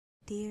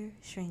Dear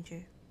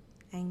stranger,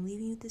 I am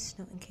leaving you this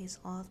note in case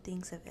all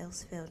things have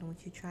else failed in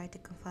which you tried to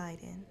confide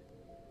in.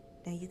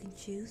 Now you can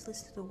choose,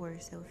 listen to the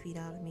words that will feed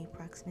out of me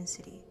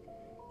proximity,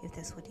 if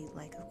that's what you'd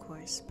like, of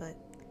course, but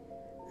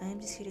I am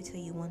just here to tell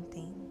you one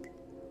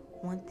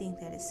thing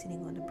that is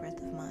sitting on the breath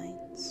of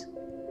minds.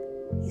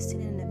 You sit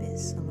in an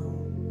abyss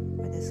alone,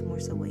 or there's more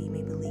so what you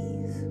may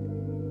believe,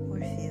 or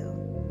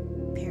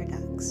feel,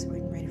 paradox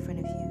written right in front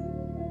of you,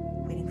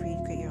 waiting for you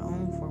to create your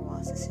own four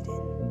walls to sit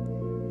in.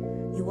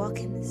 You walk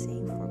in the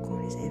same four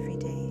corners every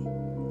day,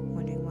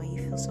 wondering why you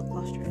feel so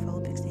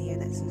claustrophobic to the air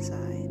that's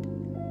inside.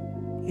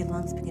 Your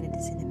lungs begin to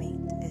disintegrate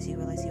as you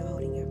realize you're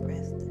holding your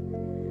breath,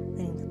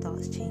 letting the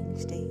thoughts change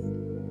state.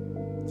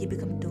 You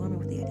become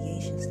dormant with the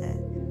ideations that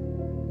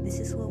this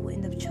is what will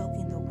end up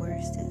choking the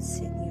words that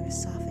sit in your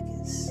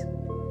esophagus.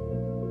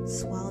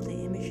 Swallow the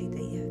imagery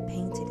that you have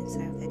painted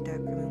inside of that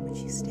dark room in which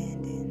you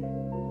stand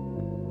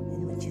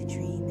in which you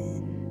dream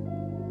in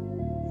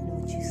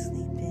which you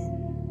sleep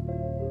in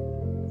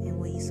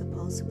what you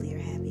supposedly are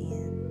happy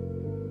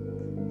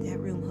in. That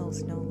room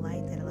holds no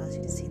light that allows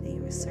you to see that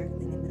you are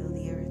circling in the middle of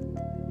the earth.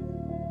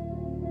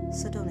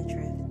 So don't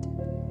adrift.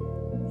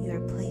 You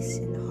are placed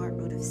in the heart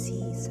root of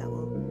seeds that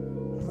will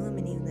bloom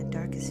in even the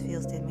darkest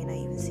fields that may not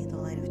even see the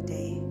light of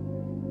day.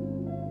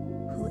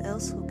 Who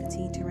else will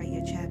continue to write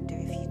your chapter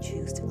if you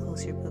choose to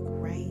close your book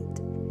right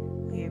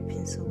where your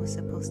pencil was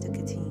supposed to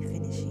continue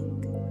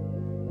finishing?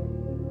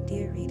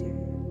 Dear reader,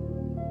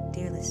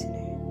 dear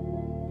listener,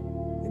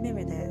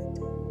 remember that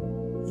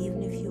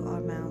even if you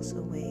are miles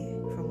away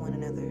from one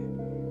another,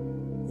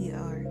 we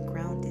are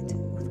grounded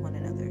with one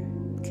another,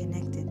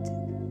 connected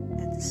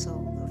at the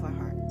soul of our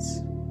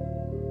hearts.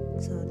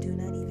 So do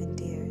not even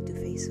dare to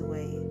face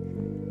away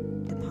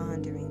the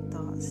pondering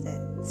thoughts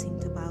that seem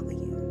to boggle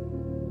you.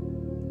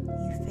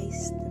 You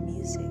face the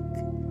music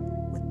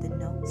with the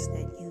notes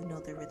that you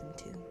know the rhythm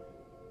to.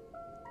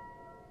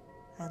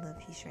 I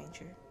love you,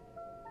 stranger.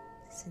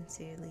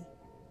 Sincerely,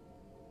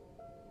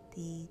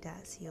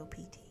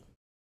 the.copt.